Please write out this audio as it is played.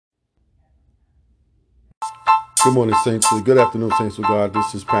Good morning, Saints. Good afternoon, Saints of God.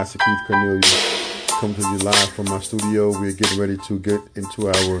 This is Pastor Keith Cornelius coming to you live from my studio. We're getting ready to get into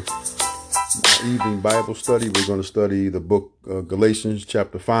our evening Bible study. We're going to study the book Galatians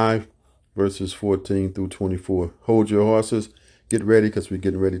chapter 5, verses 14 through 24. Hold your horses. Get ready because we're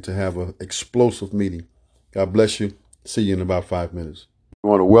getting ready to have an explosive meeting. God bless you. See you in about 5 minutes. I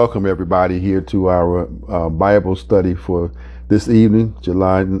want to welcome everybody here to our Bible study for this evening,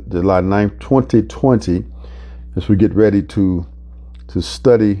 July 9th, 2020. As we get ready to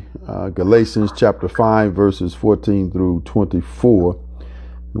study Galatians chapter 5, verses 14 through 24.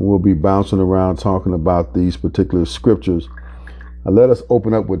 And we'll be bouncing around talking about these particular scriptures. Let us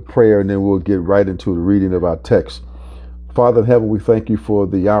open up with prayer, and then we'll get right into the reading of our text. Father in heaven, we thank you for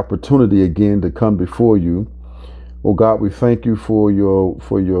the opportunity again to come before you. Oh God, we thank you for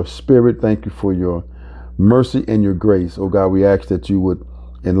your spirit. Thank you for your mercy and your grace. Oh God, we ask that you would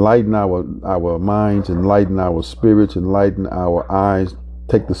enlighten our minds, enlighten our spirits, enlighten our eyes.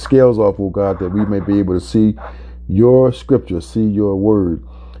 Take the scales off, oh God, that we may be able to see your scripture, see your word.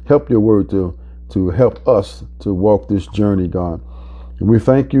 Help your word to help us to walk this journey, God. And we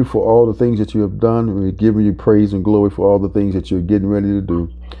thank you for all the things that you have done. We're giving you praise and glory for all the things that you're getting ready to do.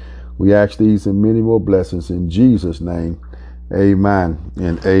 We ask these and many more blessings in Jesus' name. Amen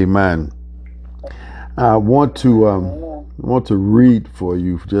and amen. I want to read for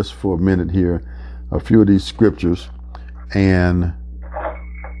you just for a minute here a few of these scriptures, and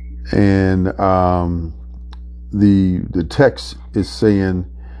the text is saying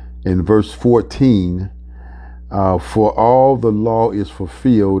in verse 14, for all the law is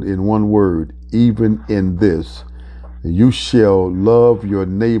fulfilled in one word, even in this: you shall love your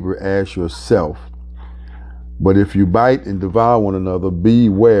neighbor as yourself. But if you bite and devour one another,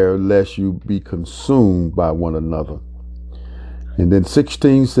 beware lest you be consumed by one another. And then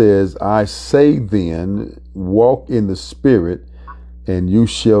 16 says, I say then, walk in the spirit, and you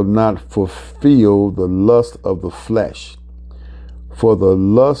shall not fulfill the lust of the flesh. For the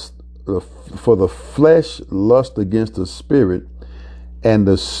flesh lust against the spirit, and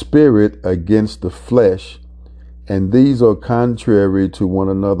the spirit against the flesh. And these are contrary to one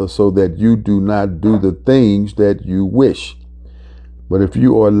another, so that you do not do the things that you wish. But if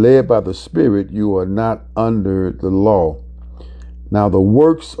you are led by the Spirit, you are not under the law. Now the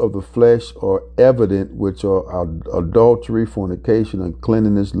works of the flesh are evident, which are adultery, fornication,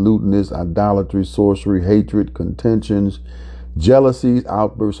 uncleanness, lewdness, idolatry, sorcery, hatred, contentions, jealousies,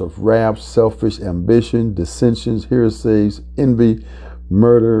 outbursts of wrath, selfish ambition, dissensions, heresies, envy,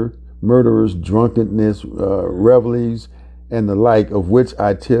 murderers, drunkenness, revelries, and the like, of which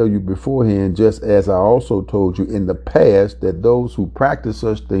I tell you beforehand, just as I also told you in the past, that those who practice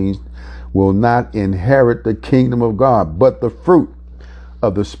such things will not inherit the kingdom of God. But the fruit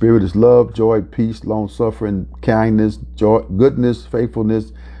of the Spirit is love, joy, peace, long-suffering, kindness, joy, goodness,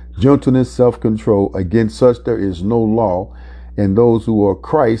 faithfulness, gentleness, self-control. Against such there is no law. And those who are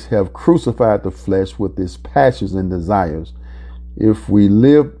Christ have crucified the flesh with its passions and desires. If we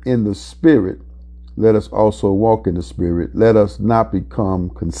live in the Spirit, let us also walk in the Spirit. Let us not become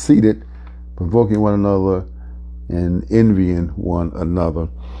conceited, provoking one another and envying one another.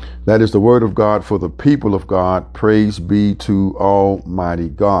 That is the word of God for the people of God. Praise be to Almighty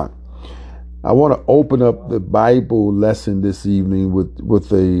God. I want to open up the Bible lesson this evening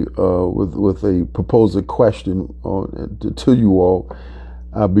with a proposed question to you all.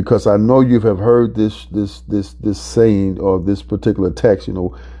 Because I know you have heard this saying, or this particular text,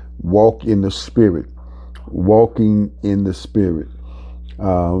 walk in the Spirit, walking in the Spirit.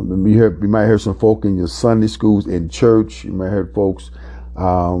 You might hear some folk in your Sunday schools, in church. You might hear folks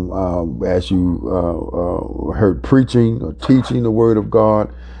as you heard preaching or teaching the Word of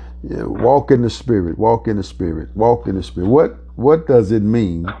God. Walk in the Spirit, walk in the Spirit, walk in the Spirit. What does it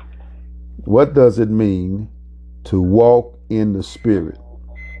mean? What does it mean to walk in the Spirit?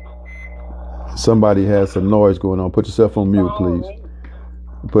 Somebody has some noise going on. Put yourself on mute, please.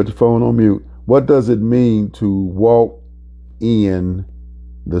 Put your phone on mute. What does it mean to walk in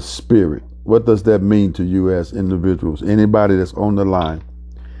the Spirit? What does that mean to you as individuals? Anybody that's on the line,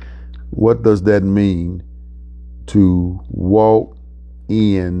 what does that mean to walk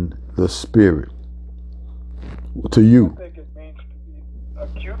in the Spirit to you? I think it means to be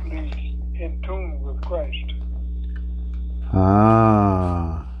acutely in tune with Christ.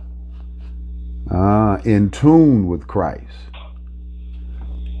 In tune with Christ.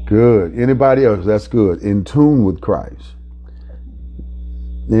 Good. Anybody else? That's good. In tune with Christ.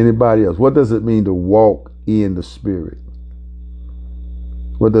 Anybody else? What does it mean to walk in the Spirit?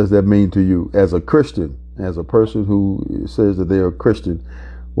 What does that mean to you as a Christian, as a person who says that they're a Christian?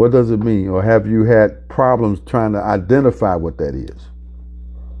 What does it mean? Or have you had problems trying to identify what that is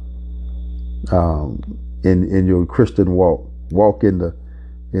in your Christian walk in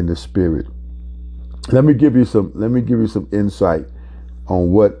the Spirit? Let me give you some insight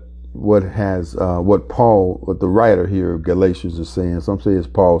on what Paul, what the writer here of Galatians is saying. Some say it's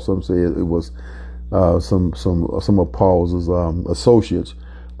Paul, some say it was some of Paul's associates.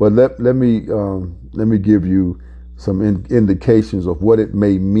 But let me give you some indications of what it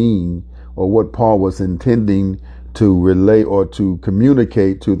may mean, or what Paul was intending to relay or to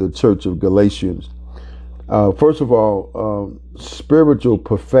communicate to the church of Galatians. First of all, spiritual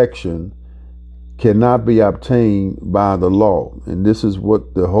perfection cannot be obtained by the law, and this is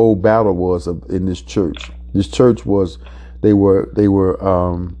what the whole battle was in this church. This church was they were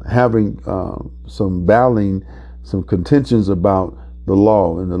having some battling, some contentions about the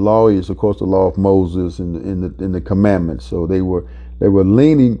law, and the law is, of course, the law of Moses and in the commandments. So they were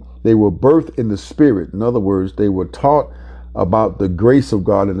leaning, they were birthed in the Spirit. In other words, they were taught about the grace of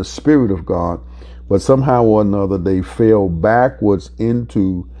God and the Spirit of God, but somehow or another they fell backwards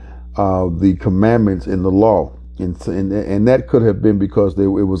into the commandments in the law, and that could have been because it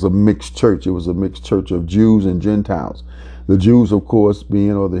was a mixed church. It was a mixed church of Jews and Gentiles. The Jews, of course,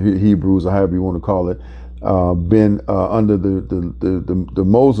 being, or the Hebrews, or however you want to call it, been under the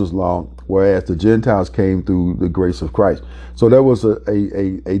Moses law, whereas the Gentiles came through the grace of Christ. So there was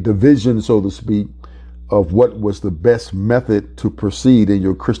a division, so to speak, of what was the best method to proceed in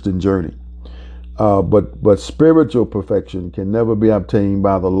your Christian journey. But spiritual perfection can never be obtained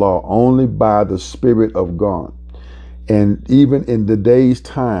by the law, only by the Spirit of God. And even in today's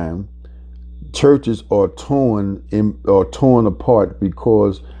time, churches are torn apart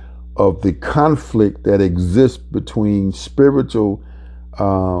because of the conflict that exists between spiritual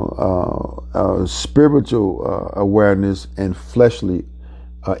awareness and fleshly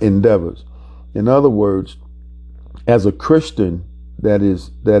endeavors. In other words, as a Christian that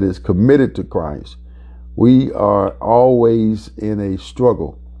is committed to Christ, we are always in a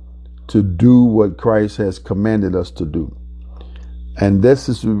struggle to do what Christ has commanded us to do. And this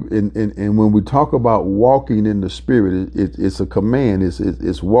is, and when we talk about walking in the Spirit, it's a command.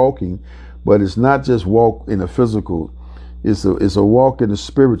 It's walking, but it's not just walk in a physical. It's a walk in a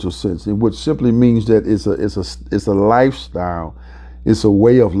spiritual sense, which simply means that it's a lifestyle. It's a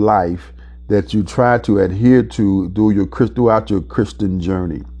way of life that you try to adhere to throughout your Christian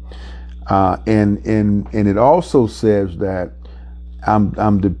journey. And it also says that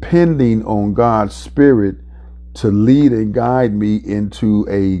I'm depending on God's Spirit to lead and guide me into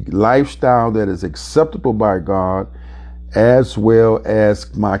a lifestyle that is acceptable by God, as well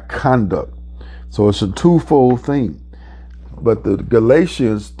as my conduct. So it's a twofold thing. But the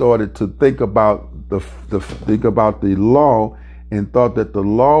Galatians started to think about the law, and thought that the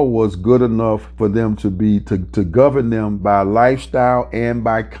law was good enough for them to govern them by lifestyle and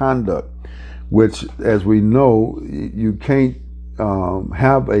by conduct, which, as we know, you can't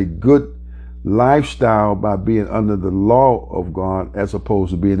have a good lifestyle by being under the law of God as opposed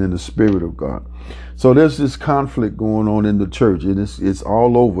to being in the Spirit of God. So there's this conflict going on in the church, and it's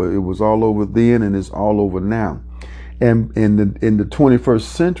all over. It was all over then, and it's all over now. And in the 21st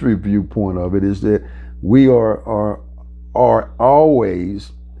century viewpoint of it is that we are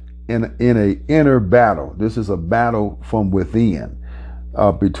always in a inner battle. This is a battle from within,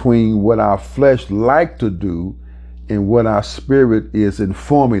 between what our flesh like to do and what our spirit is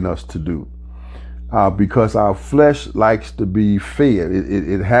informing us to do. Because our flesh likes to be fed.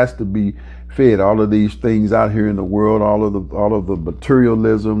 It has to be fed. All of these things out here in the world, all of the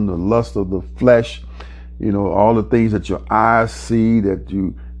materialism, the lust of the flesh, all the things that your eyes see, that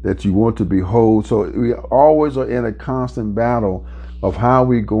you want to behold. So we always are in a constant battle of how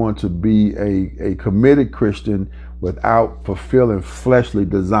we're going to be a committed Christian without fulfilling fleshly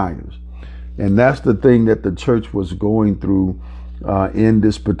desires. And that's the thing that the church was going through in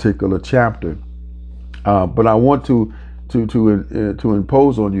this particular chapter. But I want to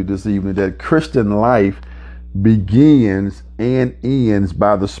impose on you this evening that Christian life begins and ends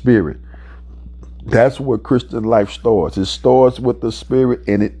by the Spirit. That's where Christian life starts. It starts with the Spirit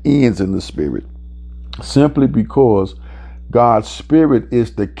and it ends in the Spirit. Simply because God's Spirit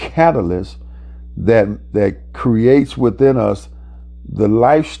is the catalyst that creates within us the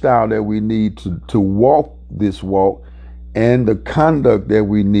lifestyle that we need to walk this walk, and the conduct that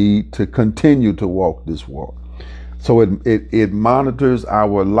we need to continue to walk this walk. So it monitors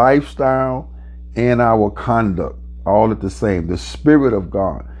our lifestyle and our conduct all at the same. The Spirit of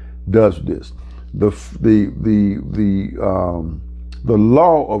God does this. The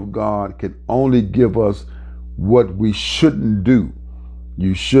law of God can only give us what we shouldn't do.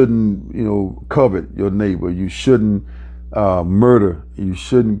 You shouldn't, covet your neighbor. You shouldn't murder. You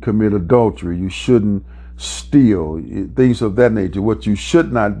shouldn't commit adultery. You shouldn't steal. Things of that nature. What you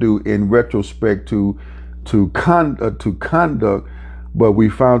should not do in retrospect to conduct. But we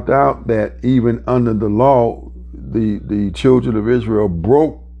found out that even under the law, the children of Israel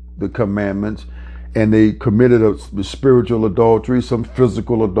broke the commandments, and they committed a spiritual adultery, some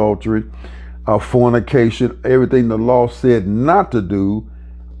physical adultery, fornication, everything the law said not to do,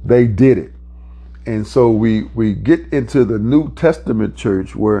 they did it. And so we get into the New Testament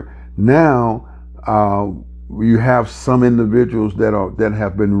church, where now you have some individuals that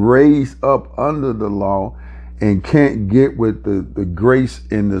have been raised up under the law and can't get with the grace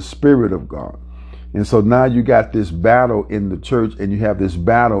and the Spirit of God. And so now you got this battle in the church, and you have this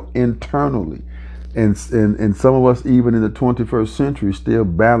battle internally. And some of us, even in the 21st century, still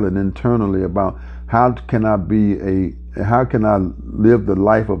battling internally about how can I live the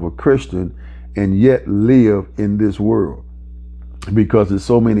life of a Christian and yet live in this world? Because there's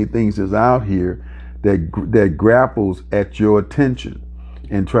so many things that's out here that grapples at your attention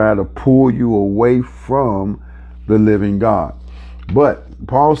and try to pull you away from the living God. But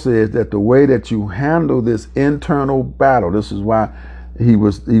Paul says that the way that you handle this internal battle, this is why he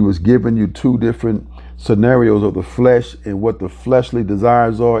was giving you two different scenarios of the flesh and what the fleshly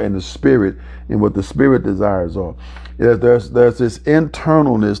desires are, and the spirit and what the spirit desires are. There's this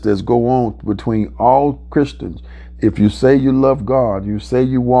internalness that's going on between all Christians. If you say you love God, you say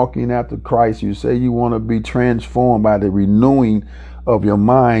you're walking after Christ, you say you want to be transformed by the renewing of your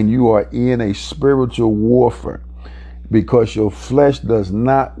mind, you are in a spiritual warfare, because your flesh does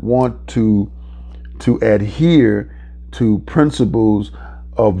not want to adhere to principles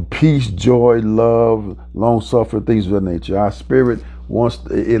of peace, joy, love, long suffering, things of that nature. Our spirit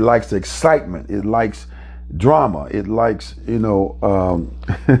likes excitement. It likes drama. It likes, it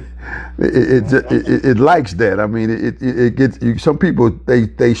likes that. I mean, it gets, some people,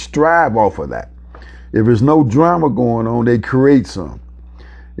 they strive off of that. If there's no drama going on, they create some.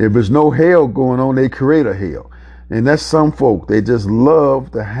 If there's no hell going on, they create a hell. And that's some folk. They just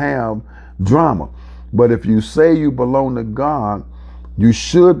love to have drama. But if you say you belong to God, you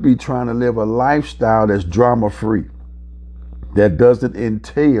should be trying to live a lifestyle that's drama-free, that doesn't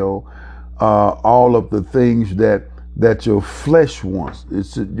entail all of the things that your flesh wants.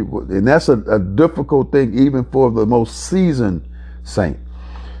 And that's a difficult thing, even for the most seasoned saint.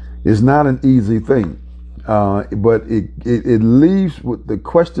 It's not an easy thing, but it leaves with the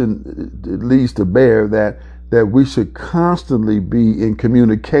question. It leads to bear that we should constantly be in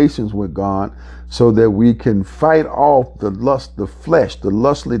communications with God, so that we can fight off the lust, the flesh, the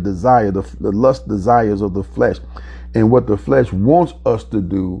lustly desire, the lust desires of the flesh, and what the flesh wants us to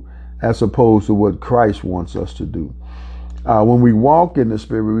do, as opposed to what Christ wants us to do. When we walk in the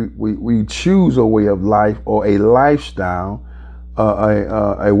Spirit, we choose a way of life, or a lifestyle,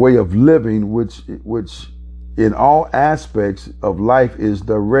 a way of living, which in all aspects of life is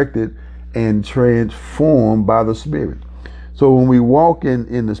directed and transformed by the Spirit. So when we walk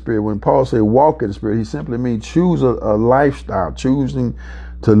in the Spirit, when Paul said walk in the Spirit, he simply means choose a lifestyle, choosing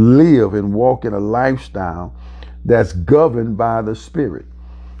to live and walk in a lifestyle that's governed by the Spirit.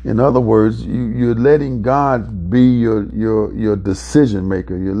 In other words, you're letting God be your decision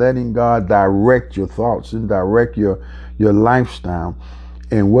maker. You're letting God direct your thoughts and direct your lifestyle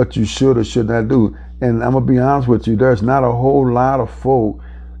and what you should or should not do. And I'm going to be honest with you, there's not a whole lot of folk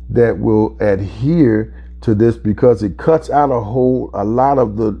that will adhere to this, because it cuts out a lot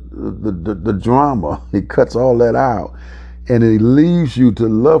of the drama. It cuts all that out, and it leaves you to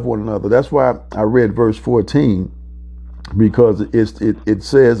love one another. That's why I read verse 14, because it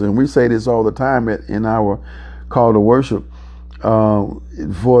says, and we say this all the time in our call to worship,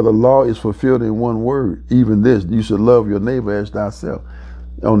 for the law is fulfilled in one word, even this, you should love your neighbor as thyself.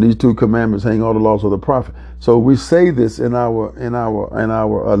 On these two commandments hang all the laws of the prophet. So we say this in our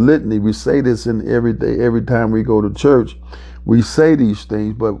litany. We say this in every day, every time we go to church. We say these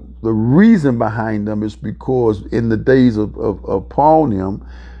things, but the reason behind them is because in the days of Paul and them,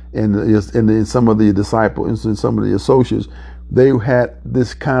 and some of the disciples and some of the associates, they had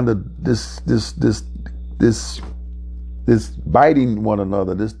this kind of this biting one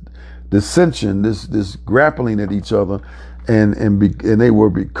another, this dissension, this grappling at each other. And they were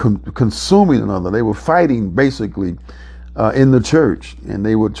consuming another. They were fighting basically in the church, and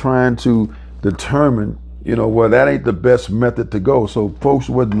they were trying to determine, well, that ain't the best method to go. So folks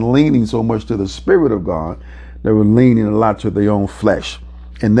wasn't leaning so much to the Spirit of God; they were leaning a lot to their own flesh,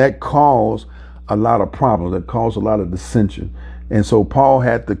 and that caused a lot of problems. That caused a lot of dissension. And so Paul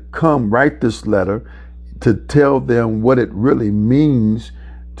had to write this letter, to tell them what it really means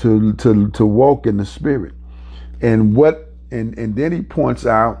to walk in the Spirit. And then he points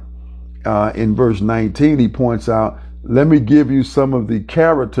out in verse 19, he points out, let me give you some of the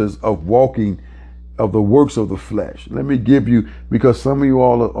characters of walking of the works of the flesh. Let me give you, because some of you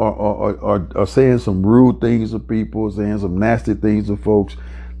all are saying some rude things to people, saying some nasty things to folks.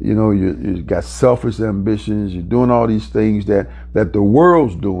 You know, you got selfish ambitions. You're doing all these things that the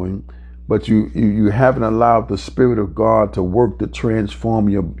world's doing, but you haven't allowed the Spirit of God to work to transform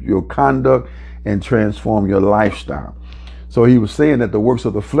your conduct and transform your lifestyle. So he was saying that the works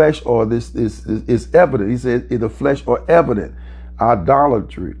of the flesh are this is evident. He said the flesh are evident: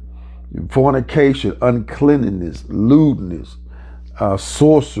 idolatry, fornication, uncleanness, lewdness,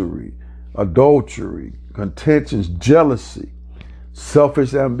 sorcery, adultery, contentions, jealousy,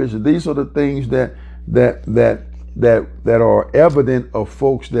 selfish ambition. These are the things that are evident of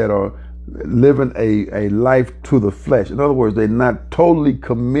folks that are living a life to the flesh. In other words, they're not totally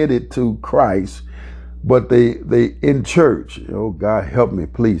committed to Christ, but they in church. Oh God, help me,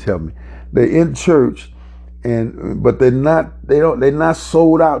 please help me. They're in church, but they're not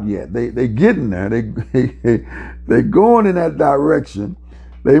sold out yet. They getting there. They're going in that direction.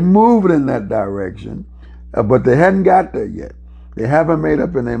 They're moving in that direction, but they hadn't got there yet. They haven't made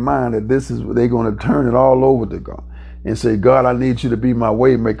up in their mind that this is they're going to turn it all over to God and say, God, I need you to be my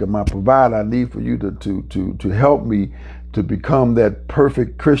way maker, my provider. I need for you to help me to become that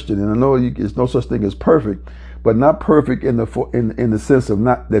perfect Christian. And I know there's no such thing as perfect, but not perfect in the sense of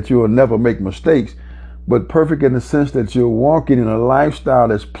not that you'll never make mistakes, but perfect in the sense that you're walking in a lifestyle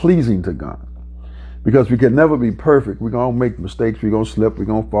that's pleasing to God. Because we can never be perfect. We're going to make mistakes. We're going to slip. We're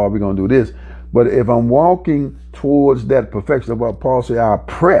going to fall. We're going to do this. But if I'm walking towards that perfection of what Paul said, I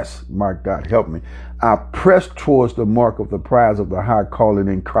press, my God, help me. I press towards the mark of the prize of the high calling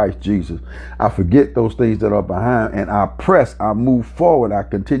in Christ Jesus. I forget those things that are behind, and I press, I move forward. I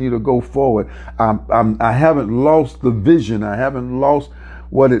continue to go forward. I haven't lost the vision. I haven't lost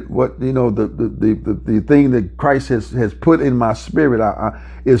the thing that Christ has put in my spirit.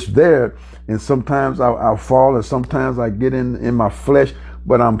 It's there. And sometimes I'll fall, and sometimes I get in my flesh,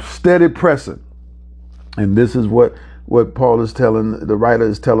 but I'm steady pressing. And this is what Paul is telling, the writer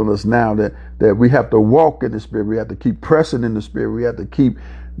is telling us now, that we have to walk in the Spirit. We have to keep pressing in the Spirit. We have to keep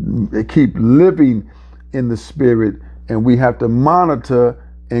living in the Spirit, and we have to monitor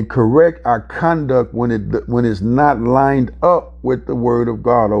and correct our conduct when it's not lined up with the Word of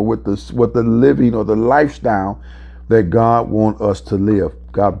God, or with the living or the lifestyle that God wants us to live.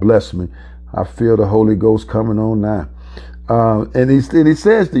 God bless me. I feel the Holy Ghost coming on now. And he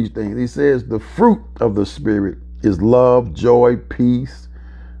says these things. He says the fruit of the Spirit is love, joy, peace,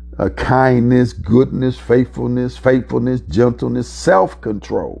 kindness, goodness, faithfulness, gentleness,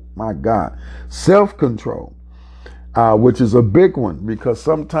 self-control. My God, self-control, which is a big one, because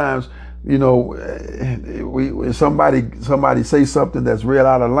sometimes, you know, when somebody say something that's real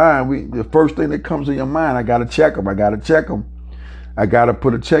out of line, the first thing that comes to your mind, I got to check them. I got to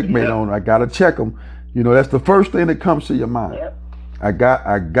put a checkmate on. I got to check them. You know, that's the first thing that comes to your mind. Yep. I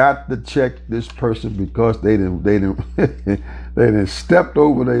got to check this person because they didn't stepped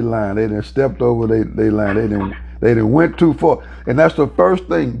over their line. They didn't stepped over their line. They didn't went too far. And that's the first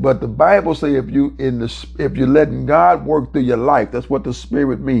thing. But the Bible say if you're letting God work through your life, that's what the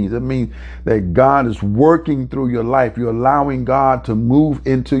Spirit means. It means that God is working through your life. You're allowing God to move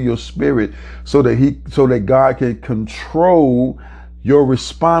into your spirit so that God can control your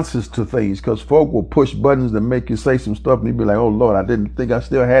responses to things, because folk will push buttons that make you say some stuff and you be like, oh Lord, I didn't think I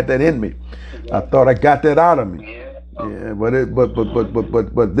still had that in me. I thought I got that out of me. Yeah,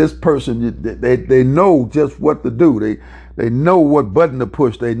 but this person, they know just what to do. They know what button to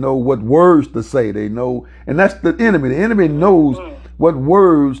push. They know what words to say. They know, and that's the enemy. The enemy knows what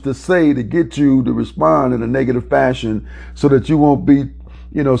words to say to get you to respond in a negative fashion, so that you won't be,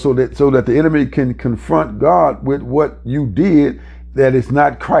 you know, so that the enemy can confront God with what you did, that it's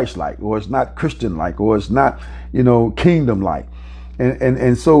not Christ-like, or it's not Christian-like, or it's not, you know, kingdom-like.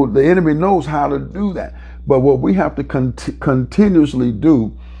 And so the enemy knows how to do that. But what we have to continuously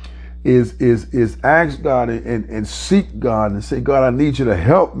do is ask God and seek God and say, God, I need you to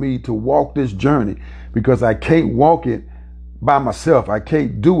help me to walk this journey, because I can't walk it by myself. I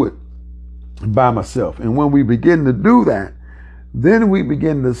can't do it by myself. And when we begin to do that, then we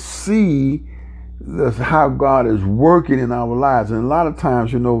begin to see how God is working in our lives. And a lot of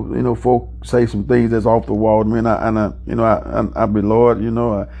times, you know, folk say some things that's off the wall to me, and I be, Lord, you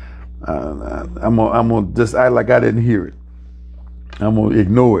know, I'm gonna just act like I didn't hear it. I'm gonna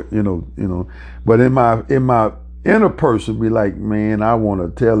ignore it, you know. But in my inner person, be like, man, I want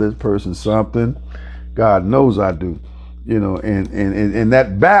to tell this person something. God knows I do. And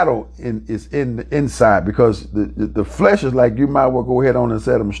that battle is in the inside, because the flesh is like, you might well go ahead on and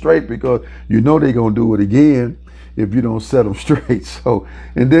set them straight, because they're going to do it again if you don't set them straight. So,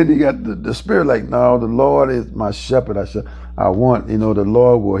 and then you got the spirit like, no, the Lord is my shepherd. I want, the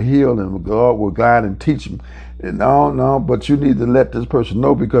Lord will heal and the Lord will guide and teach them. And no, but you need to let this person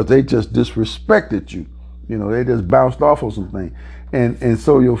know, because they just disrespected you. They just bounced off of something. And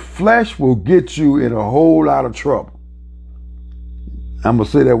so your flesh will get you in a whole lot of trouble. I'm going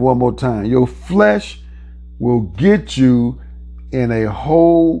to say that one more time. Your flesh will get you in a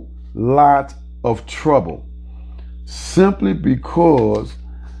whole lot of trouble, simply because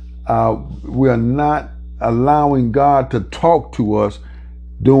we are not allowing God to talk to us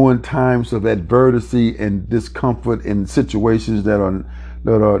during times of adversity and discomfort in situations that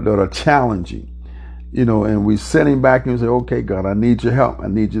are challenging. And we sitting back and say, okay, God, I need your help. I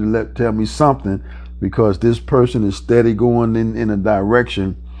need you to tell me something, because this person is steady going in a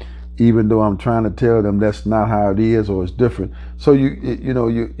direction, even though I'm trying to tell them that's not how it is, or it's different. So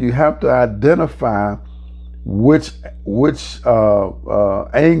you have to identify which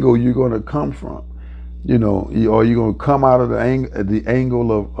angle you're going to come from. Or you're going to come out of the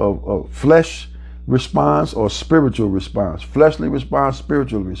angle of flesh response or spiritual response, fleshly response,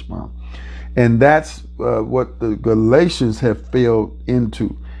 spiritual response. And that's what the Galatians have failed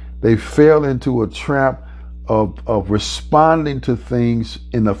into. They fell into a trap of responding to things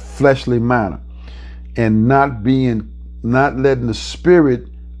in a fleshly manner, and not letting the Spirit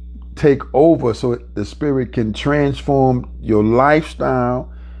take over, so the Spirit can transform your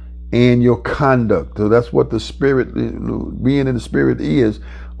lifestyle and your conduct. So that's what the Spirit, being in the Spirit is,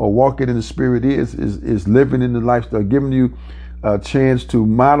 or walking in the Spirit is living in the lifestyle, giving you a chance to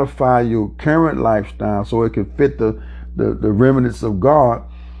modify your current lifestyle so it can fit the remnants of God,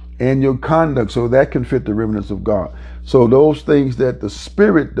 and your conduct so that can fit the remnants of God. So those things that the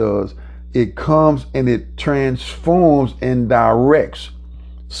Spirit does, it comes and it transforms and directs,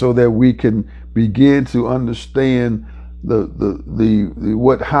 so that we can begin to understand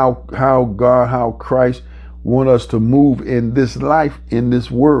how Christ want us to move in this life, in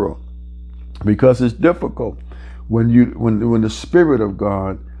this world, because it's difficult when the Spirit of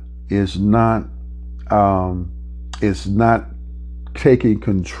God is not taking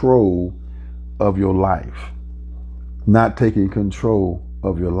control of your life,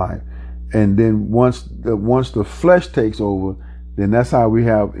 and then once the flesh takes over, then that's how we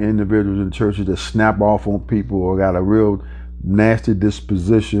have individuals in churches that snap off on people, or got a real nasty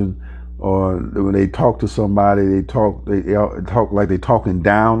disposition, or when they talk to somebody, they talk like they're talking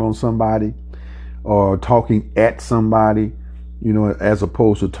down on somebody, or talking at somebody, as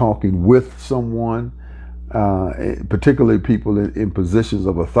opposed to talking with someone. Particularly people in positions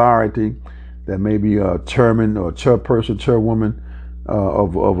of authority, that may be a chairman or chairperson, chairwoman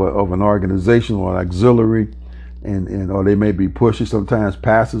of an organization or an auxiliary, or they may be pushy. Sometimes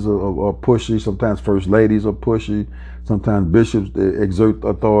pastors are pushy, sometimes first ladies are pushy, sometimes bishops exert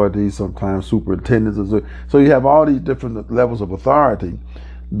authority, sometimes superintendents exert. So you have all these different levels of authority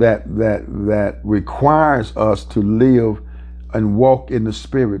that requires us to live and walk in the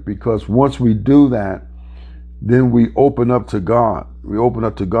Spirit, because once we do that, then we open up to God. We open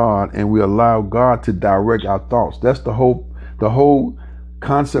up to God, and we allow God to direct our thoughts. That's the whole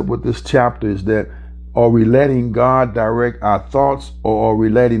concept with this chapter, is that, are we letting God direct our thoughts, or are we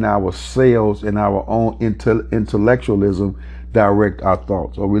letting ourselves and our own intellectualism direct our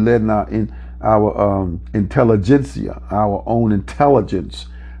thoughts? Are we letting our intelligentsia, our own intelligence,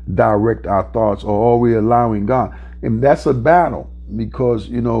 direct our thoughts, or are we allowing God? And that's a battle. Because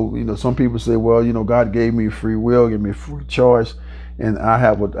some people say, well, God gave me free will, gave me free choice, and I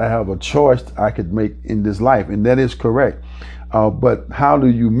have a choice I could make in this life, and that is correct. But how do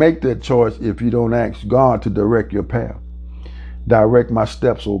you make that choice if you don't ask God to direct your path? Direct my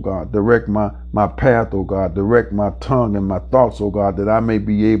steps, oh God. Direct my path, oh God. Direct my tongue and my thoughts, oh God, that I may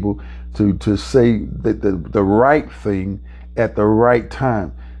be able to say the right thing at the right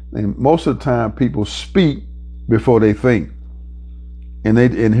time. And most of the time, people speak before they think. And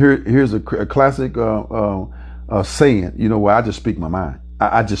here's a classic saying, well, I just speak my mind.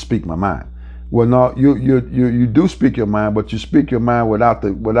 I just speak my mind. Well, no, you do speak your mind, but you speak your mind without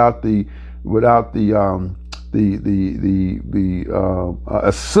the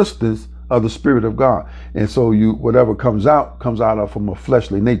assistance of the Spirit of God. And so whatever comes out from a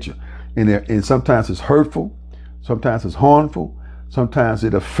fleshly nature, and sometimes it's hurtful, sometimes it's harmful, sometimes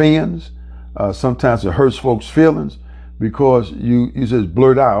it offends, sometimes it hurts folks' feelings. Because you just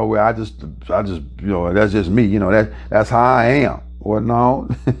blurt out, well, I just that's just me, that's how I am. Well, no,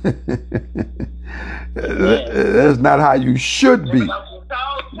 that's not how you should be.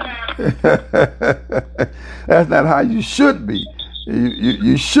 That's not how you should be.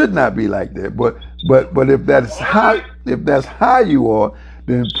 You should not be like that. But if that's how you are,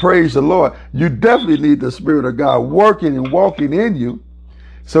 then praise the Lord. You definitely need the Spirit of God working and walking in you,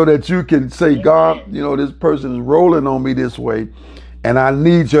 so that you can say, God, this person is rolling on me this way, and I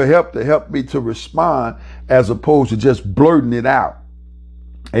need your help to help me to respond, as opposed to just blurting it out.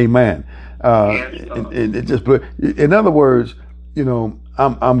 Amen. It just, in other words,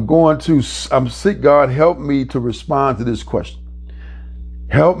 I'm sick. God, help me to respond to this question.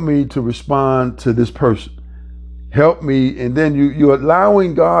 Help me to respond to this person. Help me. And then you're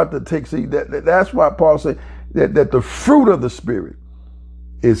allowing God to take, that's why Paul said that the fruit of the Spirit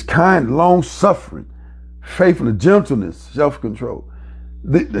is kind, long suffering, faithfulness, gentleness, self-control,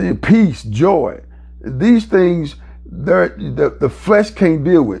 the peace, joy. These things the flesh can't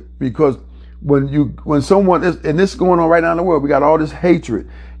deal with, because when someone is, and this is going on right now in the world, we got all this hatred,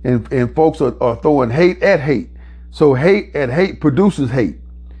 and folks are throwing hate at hate. So hate at hate produces hate,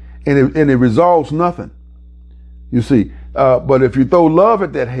 and it resolves nothing. You see, but if you throw love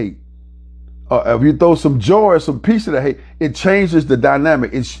at that hate, if you throw some joy or some peace at that hate, it changes the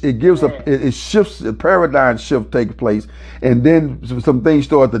dynamic. It gives it shifts, a paradigm shift takes place, and then some things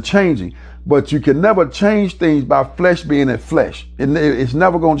start to changing. But you can never change things by flesh being at flesh. It's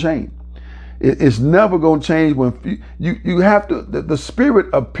never going to change. It's never going to change when you have to. The Spirit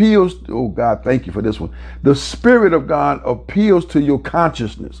appeals. Oh God, thank you for this one. The Spirit of God appeals to your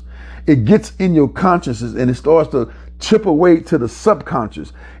consciousness. It gets in your consciousness, and it starts to chip away to the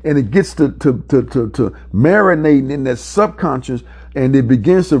subconscious, and it gets to marinating in that subconscious, and it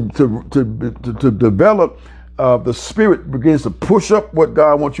begins to develop. The Spirit begins to push up what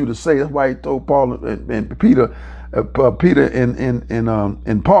God wants you to say. That's why He told Paul and Peter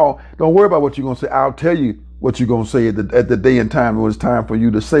and Paul, don't worry about what you're going to say. I'll tell you what you're going to say at the day and time when it's time for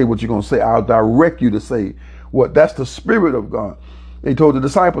you to say what you're going to say. I'll direct you to say what. That's the Spirit of God. He told the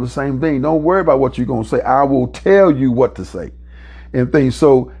disciples the same thing. Don't worry about what you're going to say. I will tell you what to say and things.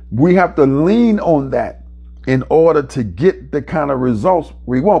 So we have to lean on that in order to get the kind of results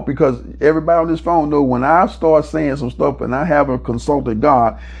we want, because everybody on this phone know when I start saying some stuff and I haven't consulted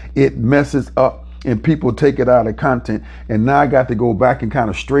God, it messes up and people take it out of content. And now I got to go back and kind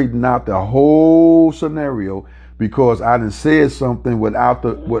of straighten out the whole scenario, because I done said something without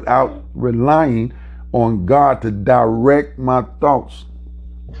relying on God to direct my thoughts.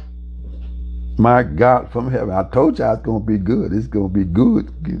 My God from heaven. I told you it's going to be good. It's going to be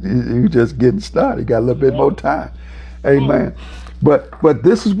good. You're just getting started. Got a little bit more time. Amen. But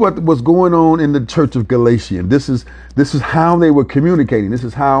this is what was going on in the church of Galatia. This is how they were communicating. This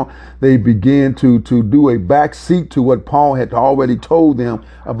is how they began to do a backseat to what Paul had already told them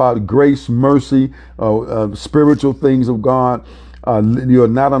about grace, mercy, spiritual things of God. You're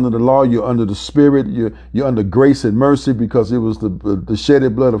not under the law, you're under the Spirit, you're under grace and mercy, because it was the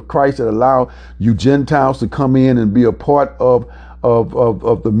shedded blood of Christ that allowed you Gentiles to come in and be a part of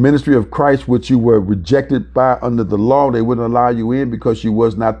the ministry of Christ, which you were rejected by under the law. They wouldn't allow you in because you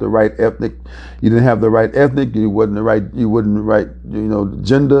was not the right ethnic. You didn't have the right ethnic. You wouldn't the right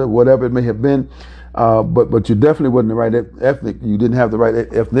gender, whatever it may have been. But you definitely wasn't the right ethnic. You didn't have the right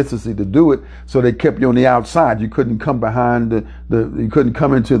ethnicity to do it. So they kept you on the outside. You couldn't come behind you couldn't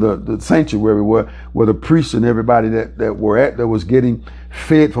come into the sanctuary where the priests and everybody that was getting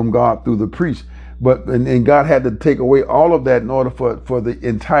fed from God through the priests. And God had to take away all of that in order for the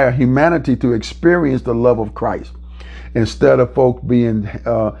entire humanity to experience the love of Christ. Instead of folk being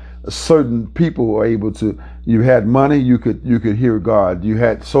certain people were able to, you had money, you could hear God. You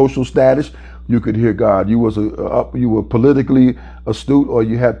had social status, you could hear God. You were politically astute, or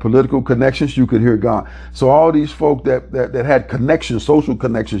you had political connections, you could hear God. So all these folk that had connections, social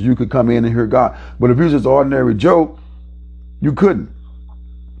connections, you could come in and hear God. But if you was just ordinary Joe, you couldn't.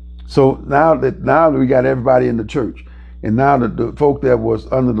 So now that we got everybody in the church, and now that the folk that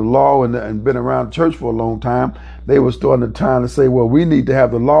was under the law and been around church for a long time, they were starting to say, well, we need to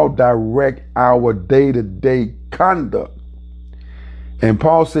have the law direct our day-to-day conduct. And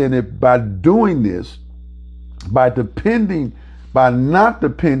Paul saying that by doing this, by not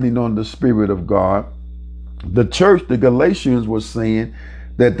depending on the Spirit of God, the church, the Galatians, was saying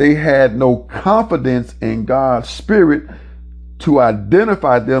that they had no confidence in God's Spirit to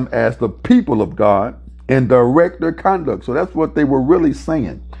identify them as the people of God and direct their conduct. So that's what they were really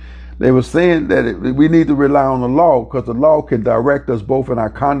saying. They were saying that we need to rely on the law, because the law can direct us both in our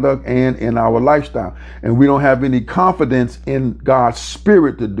conduct and in our lifestyle. And we don't have any confidence in God's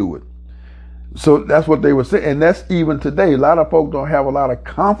Spirit to do it. So that's what they were saying. And that's even today. A lot of folks don't have a lot of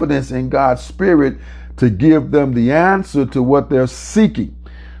confidence in God's spirit to give them the answer to what they're seeking.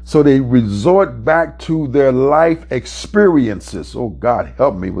 So they resort back to their life experiences. Oh, God,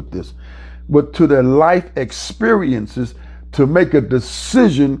 help me with this. But to their life experiences to make a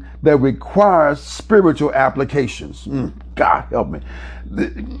decision that requires spiritual applications. God, help me.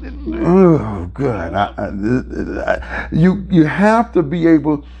 Oh, good. You have to be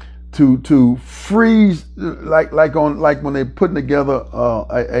able to freeze, like when they're putting together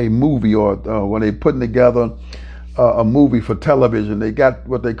a movie, or when they're putting together a movie for television. They got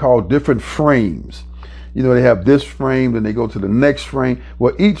what they call different frames. You know, they have this frame, then they go to the next frame.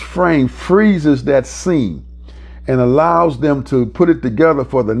 Well, each frame freezes that scene and allows them to put it together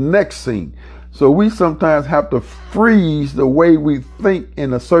for the next scene. So we sometimes have to freeze the way we think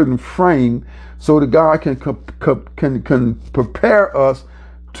in a certain frame so that God can prepare us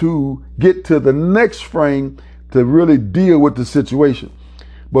to get to the next frame to really deal with the situation.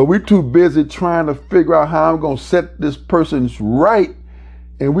 But we're too busy trying to figure out how I'm going to set this person's right,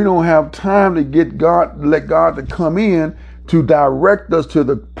 and we don't have time to let God to come in to direct us to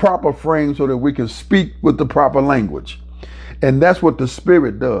the proper frame so that we can speak with the proper language. And that's what the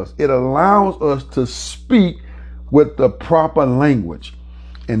Spirit does. It allows us to speak with the proper language.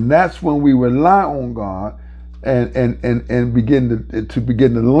 And that's when we rely on God and begin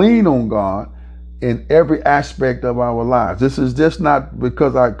to lean on God in every aspect of our lives. This is just not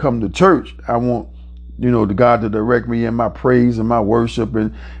because I come to church. I want, the God to direct me in my praise and my worship,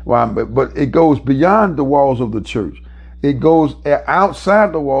 but it goes beyond the walls of the church. It goes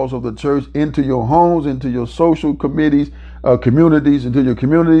outside the walls of the church, into your homes, into your social communities, into your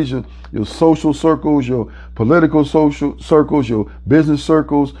communities, your social circles, your political social circles, your business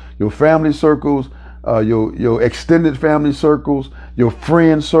circles, your family circles, your extended family circles, your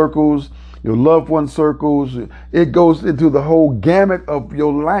friend circles, your loved one circles. It goes into the whole gamut of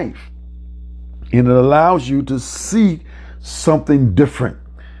your life. And it allows you to see something different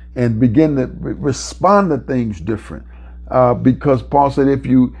and begin to respond to things different. Because Paul said, if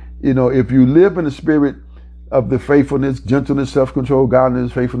you live in the spirit of the faithfulness, gentleness, self-control,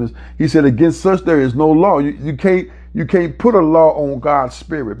 godliness, faithfulness, he said, against such there is no law. You can't put a law on God's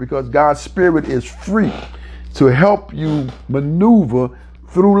spirit, because God's spirit is free to help you maneuver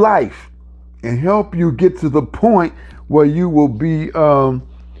through life and help you get to the point where you will be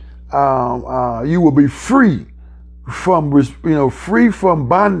free from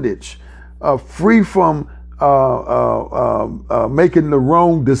bondage, free from making the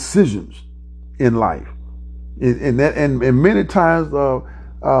wrong decisions in life. And many times the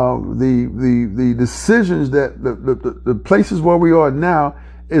decisions that the places where we are now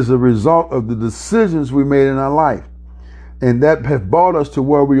is a result of the decisions we made in our life, and that have brought us to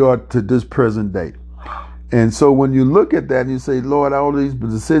where we are to this present day. And so when you look at that and you say, Lord, all these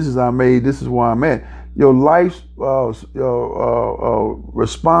decisions I made, this is where I'm at. Your life's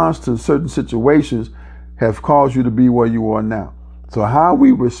response to certain situations have caused you to be where you are now. So how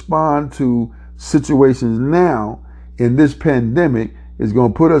we respond to situations now in this pandemic is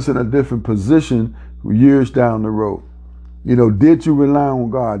going to put us in a different position years down the road. Did you rely on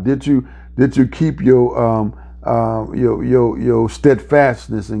God? Did you keep your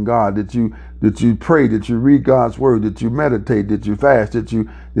steadfastness in God? Did you pray? Did you read God's word? Did you meditate? Did you fast? Did you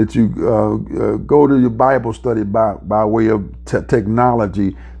go to your Bible study by way of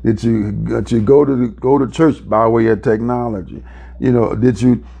technology? Did you go to church by way of technology? Did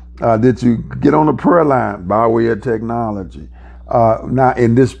you get on the prayer line by way of technology? Not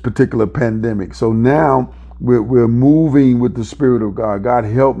in this particular pandemic. So now we're moving with the Spirit of God. God,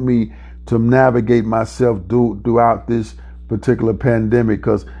 help me to navigate myself throughout this particular pandemic,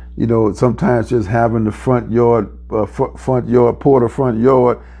 because sometimes just having the front yard, porter front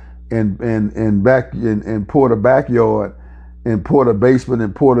yard, and back and porter backyard, and porter basement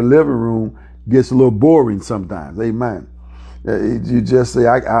and porter living room gets a little boring sometimes. Amen. You just say,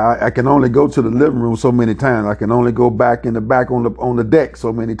 I can only go to the living room so many times. I can only go back in the back on the deck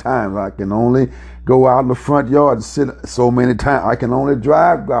so many times. I can only go out in the front yard and sit so many times. I can only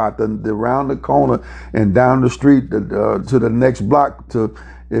drive God around the corner and down the street to the next block.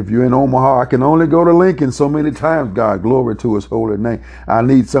 If you're in Omaha, I can only go to Lincoln so many times. God, glory to His holy name. I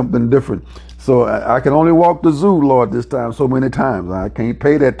need something different. So I can only walk the zoo, Lord, this time so many times. I can't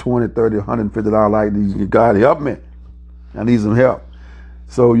pay that $20, $30, $150 like these. God, help me. I need some help.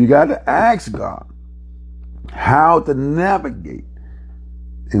 So you got to ask God how to navigate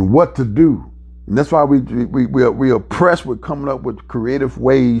and what to do. And that's why we are pressed with coming up with creative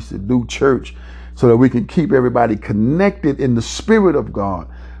ways to do church, so that we can keep everybody connected in the Spirit of God,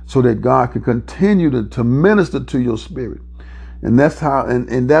 so that God can continue to minister to your spirit. And that's how,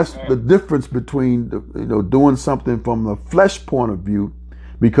 and that's the difference between doing something from the flesh point of view,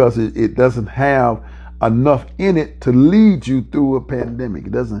 because it doesn't have enough in it to lead you through a pandemic.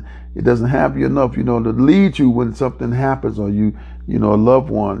 It doesn't have you enough, to lead you when something happens, or a loved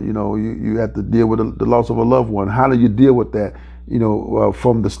one, you have to deal with the loss of a loved one. How do you deal with that?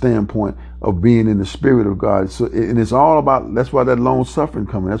 From the standpoint of being in the spirit of God. So, and it's all about, that's why that long suffering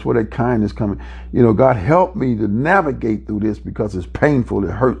coming. That's why that kindness coming. God help me to navigate through this, because it's painful.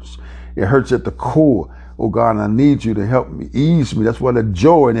 It hurts. It hurts at the core. Oh God, and I need you to help me, ease me. That's where that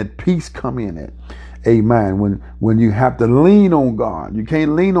joy and that peace come in at. Amen. When you have to lean on God, you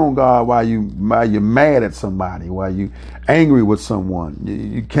can't lean on God while you're mad at somebody, while you angry with someone.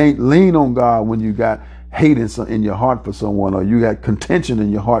 You can't lean on God when you got hate in your heart for someone, or you got contention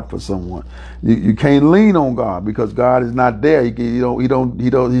in your heart for someone. You can't lean on God, because God is not there.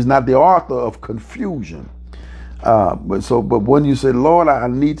 He's not the author of confusion. But when you say, Lord, I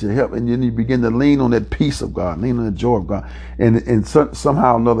need your help, and then you begin to lean on that peace of God, lean on the joy of God, and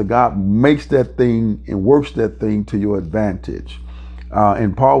somehow or another, God makes that thing and works that thing to your advantage.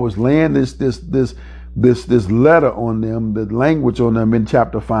 And Paul was laying this letter on them, the language on them in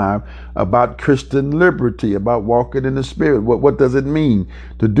chapter 5 about Christian liberty, about walking in the spirit. What does it mean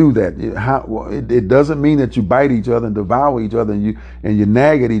to do that? It doesn't mean that you bite each other and devour each other, and you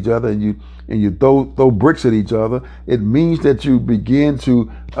nag at each other, and you throw bricks at each other. It means that you begin to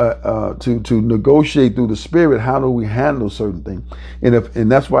negotiate through the spirit. How do we handle certain things?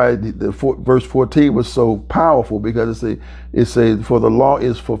 And that's why verse 14 was so powerful, because it says, for the law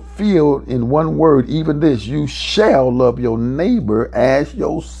is fulfilled in one word, even this: you shall love your neighbor as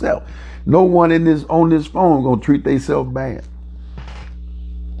yourself. No one on this phone gonna treat themselves bad.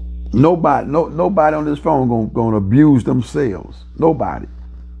 Nobody on this phone gonna abuse themselves. Nobody.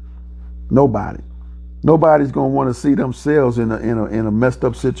 Nobody's gonna want to see themselves in a messed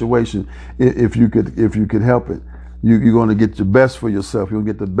up situation. If you could help it, you're gonna get your best for yourself. You're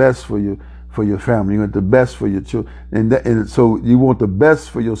gonna get the best for your family. You want the best for your children, and so you want the best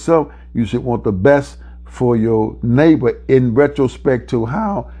for yourself. You should want the best for your neighbor in retrospect to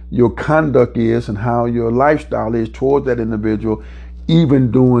how your conduct is and how your lifestyle is toward that individual,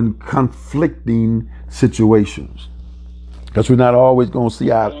 even during conflicting situations. Because we're not always going to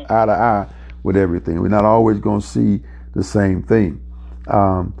see eye to eye with everything. We're not always going to see the same thing.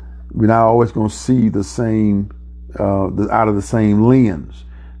 We're not always going to see the same out of the same lens.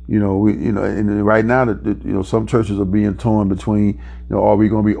 And right now, some churches are being torn between, are we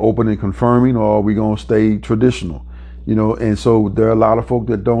going to be open and confirming, or are we going to stay traditional? And so there are a lot of folk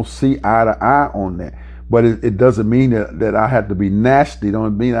that don't see eye to eye on that. But it doesn't mean that I have to be nasty. It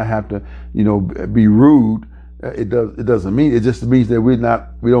don't mean I have to, be rude. It doesn't mean, it just means that we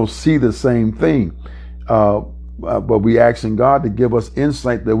don't see the same thing. But we asking God to give us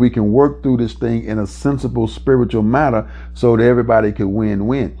insight that we can work through this thing in a sensible spiritual manner, so that everybody can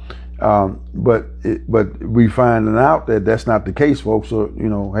win. But we finding out that that's not the case, folks. So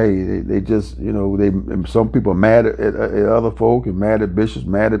they just some people are mad at other folk, and mad at bishops,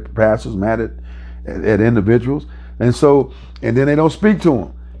 mad at pastors, mad at individuals, and then they don't speak to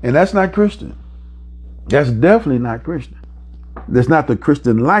them, and that's not Christian. That's definitely not Christian. That's not the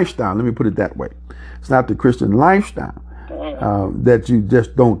Christian lifestyle. Let me put it that way. It's not the Christian lifestyle that you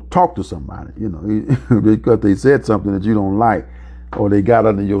just don't talk to somebody, because they said something that you don't like, or they got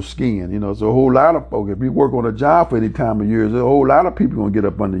under your skin. So a whole lot of folks, if you work on a job for any time of year, there's a whole lot of people gonna get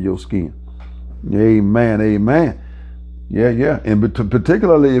up under your skin. Amen. Yeah. And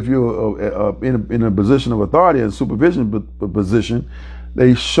particularly if you're in a position of authority and supervision position,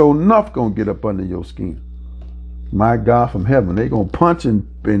 they sure enough gonna get up under your skin. My God from heaven, they gonna punch and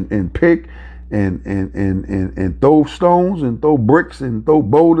pick and throw stones and throw bricks and throw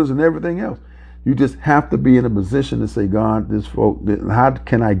boulders and everything else. You just have to be in a position to say, God, how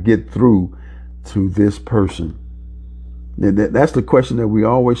can I get through to this person? That's the question that we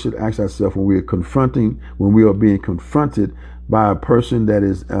always should ask ourselves when we are being confronted by a person that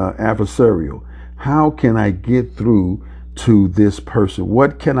is adversarial. How can I get through to this person?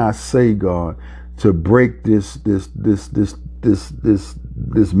 What can I say, God, to break this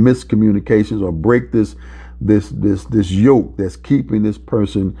miscommunications, or break this yoke that's keeping this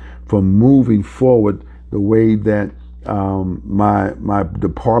person from moving forward the way that my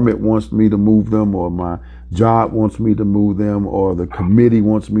department wants me to move them, or my job wants me to move them, or the committee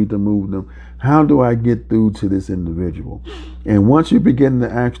wants me to move them? How do I get through to this individual? And once you begin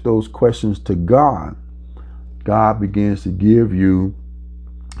to ask those questions to God, God begins to give you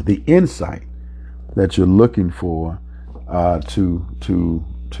the insight that you're looking for to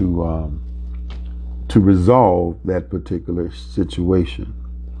to resolve that particular situation.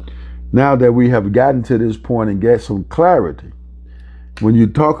 Now that we have gotten to this point and get some clarity, when you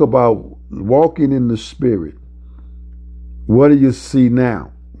talk about walking in the Spirit, what do you see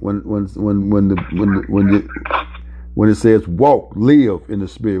now? When it says walk, live in the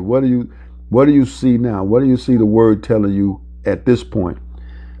Spirit, what do you see now? What do you see the Word telling you at this point?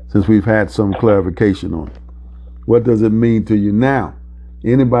 Since we've had some clarification on it, what does it mean to you now?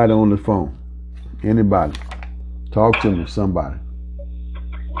 Anybody on the phone? Anybody? Talk to me, somebody.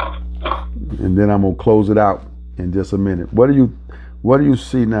 And then I'm gonna close it out in just a minute. What do you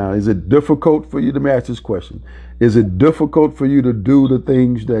see now? Is it difficult for you? Let me ask this question. Is it difficult for you to do the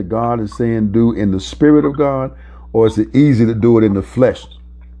things that God is saying do in the Spirit of God, or is it easy to do it in the flesh?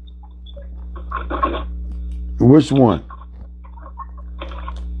 Which one?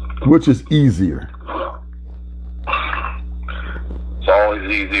 Which is easier? It's always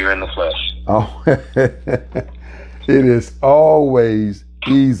easier in the flesh. Oh, it is always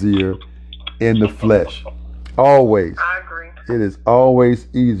easier in the flesh. Always. I agree. It is always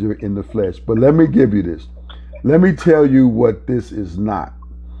easier in the flesh. But let me give you this. Let me tell you what this is not.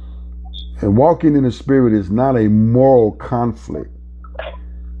 And walking in the Spirit is not a moral conflict,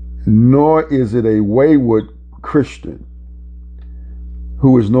 nor is it a wayward Christian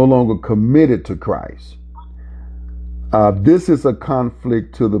who is no longer committed to Christ. This is a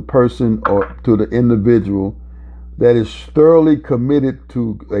conflict to the person or to the individual that is thoroughly committed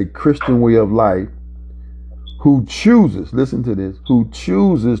to a Christian way of life, who chooses, listen to this, who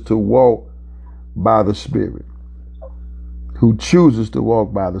chooses to walk by the Spirit. Who chooses to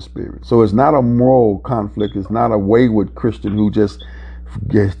walk by the Spirit. So it's not a moral conflict. It's not a wayward Christian who just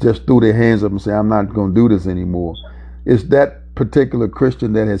threw their hands up and say, I'm not going to do this anymore. It's that particular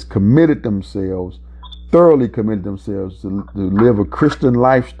Christian that has committed themselves, thoroughly committed themselves to live a Christian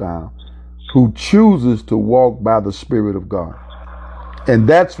lifestyle, who chooses to walk by the Spirit of God. And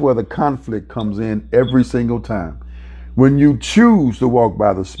that's where the conflict comes in every single time. When you choose to walk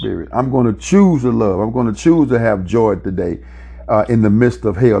by the Spirit, I'm going to choose to love. I'm going to choose to have joy today in the midst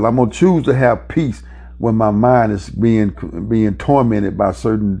of hell. I'm going to choose to have peace when my mind is being tormented by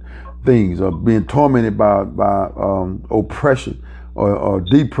certain things, or being tormented by oppression or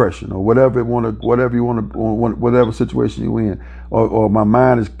depression, or whatever situation you're in, or my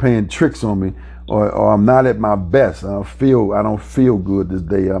mind is playing tricks on me, or I'm not at my best. I don't feel good this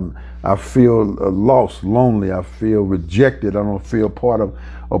day. I feel lost, lonely. I feel rejected. I don't feel part of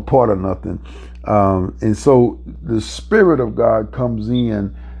nothing. And so the Spirit of God comes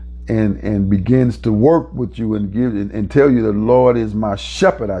in and begins to work with you and tell you, the Lord is my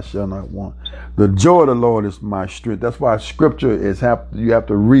shepherd, I shall not want. The joy of the Lord is my strength. That's why Scripture you have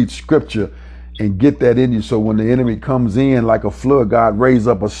to read Scripture and get that in you. So when the enemy comes in like a flood, God raise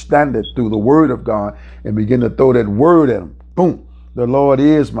up a standard through the Word of God and begin to throw that word at him. Boom. The Lord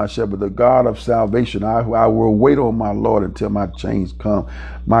is my shepherd, the God of salvation. I will wait on my Lord until my change come.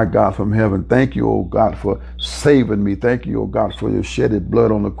 My God from heaven, thank you, oh God, for saving me. Thank you, oh God, for your shedded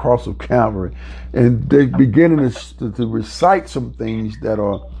blood on the cross of Calvary. And they're beginning to recite some things that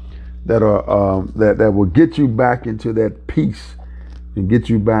will get you back into that peace and get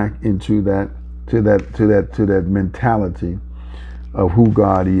you back into that mentality of who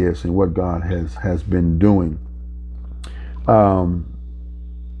God is and what God has been doing.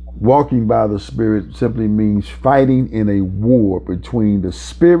 Walking by the Spirit simply means fighting in a war between the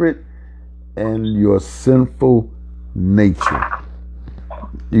Spirit and your sinful nature.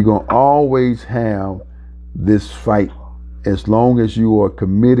 You're going to always have this fight as long as you are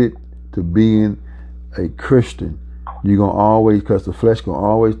committed to being a Christian. You're going to always, because the flesh going to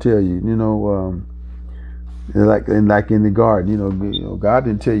always tell you, like in the garden, God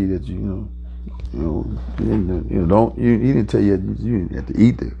didn't tell you that he didn't tell you you have to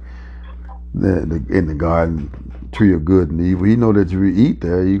eat in the garden tree of good and evil. He know that if you eat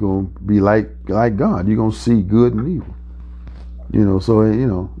there, you're gonna be like God. You're gonna see good and evil. So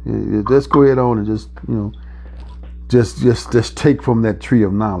just go ahead on and just take from that tree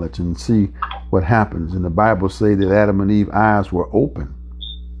of knowledge and see what happens. And the Bible say that Adam and Eve's eyes were open,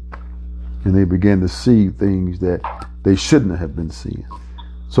 and they began to see things that they shouldn't have been seeing.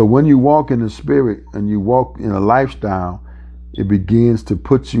 So when you walk in the Spirit and you walk in a lifestyle, it begins to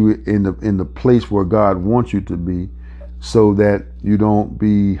put you in the place where God wants you to be, so that you don't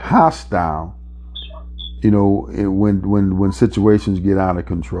be hostile, when situations get out of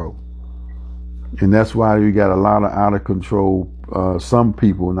control. And that's why you got a lot of out of control. Some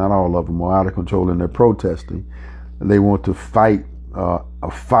people, not all of them, are out of control in their protesting. They want to fight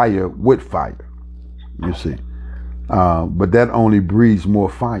a fire with fire. You see. But that only breeds more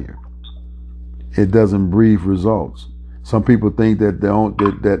fire. It doesn't breed results. Some people think that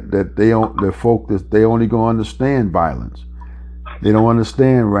they only gonna understand violence. They don't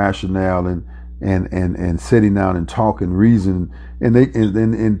understand rationale and sitting down and talking, reason,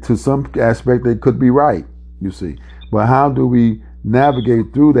 and to some aspect they could be right. You see, but how do we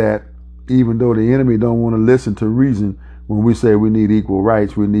navigate through that? Even though the enemy don't want to listen to reason, when we say we need equal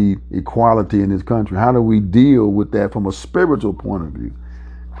rights, we need equality in this country. How do we deal with that from a spiritual point of view?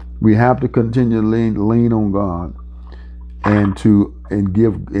 We have to continue to lean on God and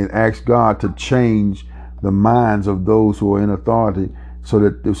ask God to change the minds of those who are in authority, so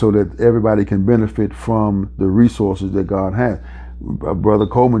that everybody can benefit from the resources that God has. Brother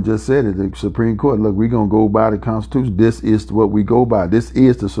Coleman just said it, the Supreme Court, look, we're going to go by the Constitution. This is what we go by. This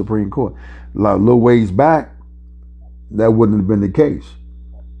is the Supreme Court. A little ways back, that wouldn't have been the case.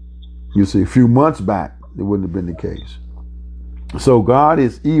 You see, a few months back, it wouldn't have been the case. So God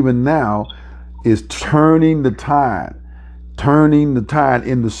is even now is turning the tide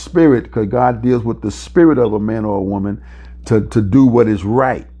in the spirit, because God deals with the spirit of a man or a woman to do what is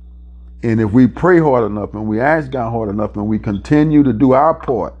right. And if we pray hard enough and we ask God hard enough and we continue to do our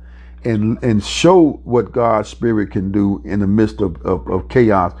part and show what God's spirit can do in the midst of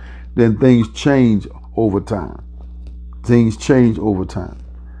chaos, then things change over time. Things change over time.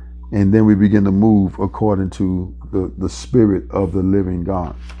 And then we begin to move according to the spirit of the living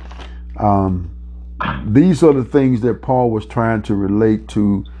God. These are the things that Paul was trying to relate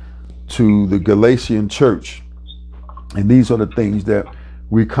to the Galatian church. And these are the things that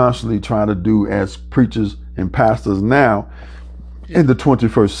we constantly try to do as preachers and pastors now in the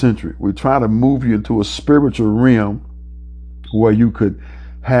 21st century. We try to move you into a spiritual realm where you could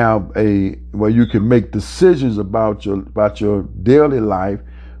make decisions about your daily life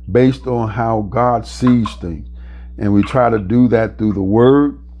based on how God sees things. And we try to do that through the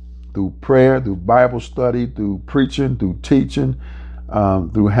word, through prayer, through Bible study, through preaching, through teaching,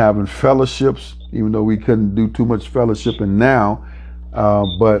 through having fellowships, even though we couldn't do too much fellowshipping now.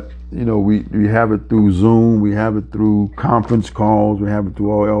 But we have it through Zoom, we have it through conference calls, we have it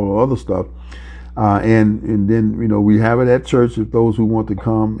through all other stuff. And then, we have it at church if those who want to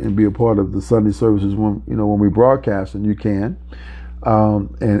come and be a part of the Sunday services when we broadcast, and you can.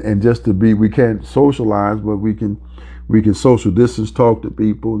 And just to be, we can't socialize, but we can social distance, talk to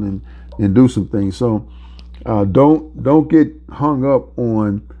people and do some things. So don't get hung up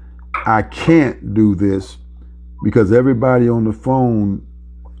on, I can't do this, because everybody on the phone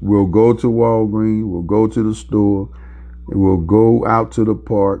will go to Walgreens, will go to the store, will go out to the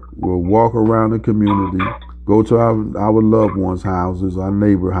park, will walk around the community, go to our loved ones' houses, our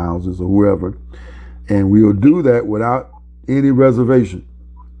neighbor houses, or whoever, and we will do that without any reservation.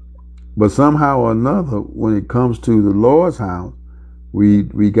 But somehow or another, when it comes to the Lord's house, we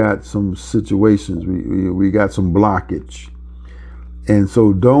got some situations, we got some blockage. And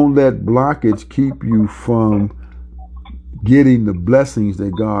so don't let blockage keep you from getting the blessings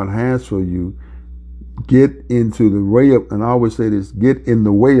that God has for you. Get into the way of, and I always say this, get in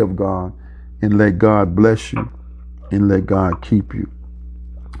the way of God and let God bless you and let God keep you.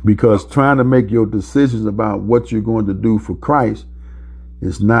 Because trying to make your decisions about what you're going to do for Christ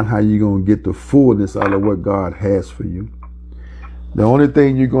is not how you're going to get the fullness out of what God has for you. The only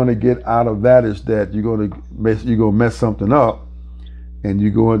thing you're going to get out of that is that you're going to mess something up, and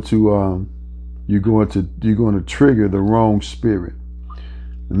you're going to trigger the wrong spirit.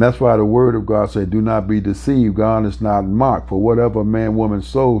 And that's why the word of God said, do not be deceived. God is not mocked. For whatever man, woman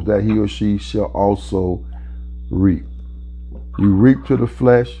sows, that he or she shall also reap. You reap to the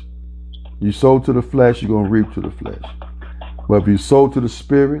flesh. You sow to the flesh, you're going to reap to the flesh. But if you sow to the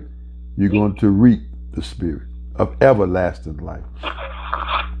spirit, you're going to reap the spirit of everlasting life.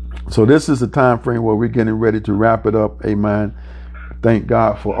 So this is a time frame where we're getting ready to wrap it up. Amen. Thank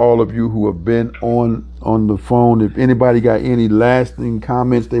God for all of you who have been on the phone. If anybody got any lasting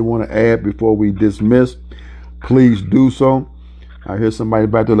comments they want to add before we dismiss, please do so. I hear somebody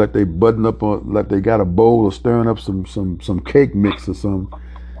back there like they button up on, like they got a bowl or stirring up some cake mix or something.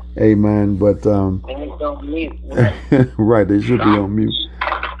 Amen. But right, they should be on mute.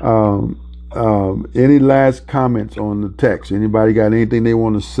 Any last comments on the text? Anybody got anything they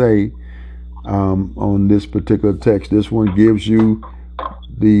want to say on this particular text? This one gives you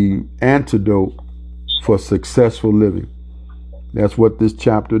the antidote for successful living. That's what this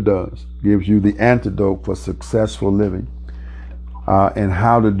chapter does. Gives you the antidote for successful living, and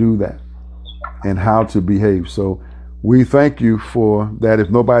how to do that and how to behave. So we thank you for that. If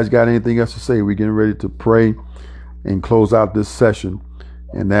nobody's got anything else to say, we're getting ready to pray and close out this session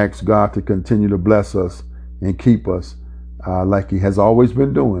and ask God to continue to bless us and keep us like he has always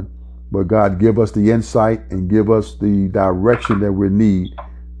been doing. But God, give us the insight and give us the direction that we need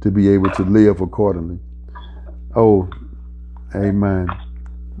to be able to live accordingly. Oh, amen.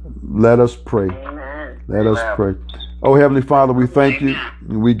 Let us pray. Let us pray. Oh, Heavenly Father, we thank you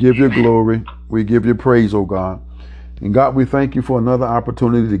and we give you glory. We give you praise, oh God. And God, we thank you for another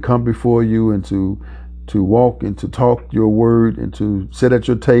opportunity to come before you and to walk and to talk your word and to sit at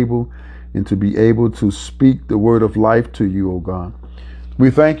your table and to be able to speak the word of life to you, oh God. We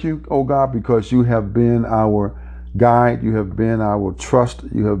thank you, oh God, because you have been our guide. You have been our trust.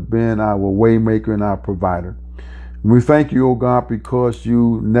 You have been our waymaker and our provider. And we thank you, oh God, because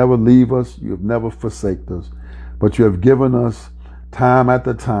you never leave us. You have never forsaken us, but you have given us time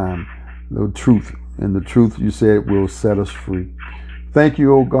after time the truth. And the truth, you said, will set us free. Thank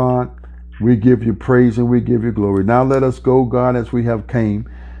you, oh God. We give you praise and we give you glory. Now let us go, God, as we have came.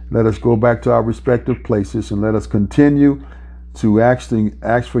 Let us go back to our respective places and let us continue to ask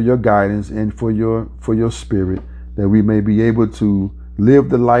for your guidance and for your spirit, that we may be able to live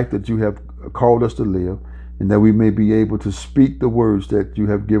the life that you have called us to live, and that we may be able to speak the words that you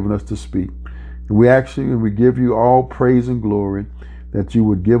have given us to speak. And we ask you and we give you all praise and glory, that you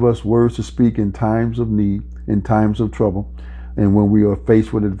would give us words to speak in times of need, in times of trouble, and when we are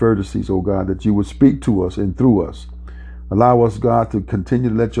faced with adversities, oh God, that you would speak to us and through us. Allow us, God, to continue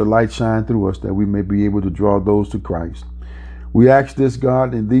to let your light shine through us, that we may be able to draw those to Christ. We ask this,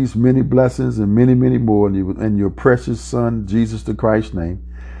 God, in these many blessings and many, many more, in your precious Son, Jesus the Christ's name.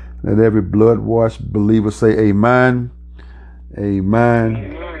 Let every blood-washed believer say amen, amen,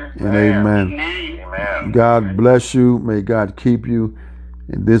 and amen. Amen. God bless you. May God keep you.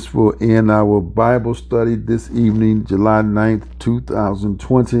 And this will end our Bible study this evening, July 9th,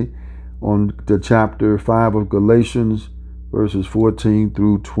 2020, on the chapter 5 of Galatians, verses 14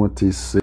 through 26.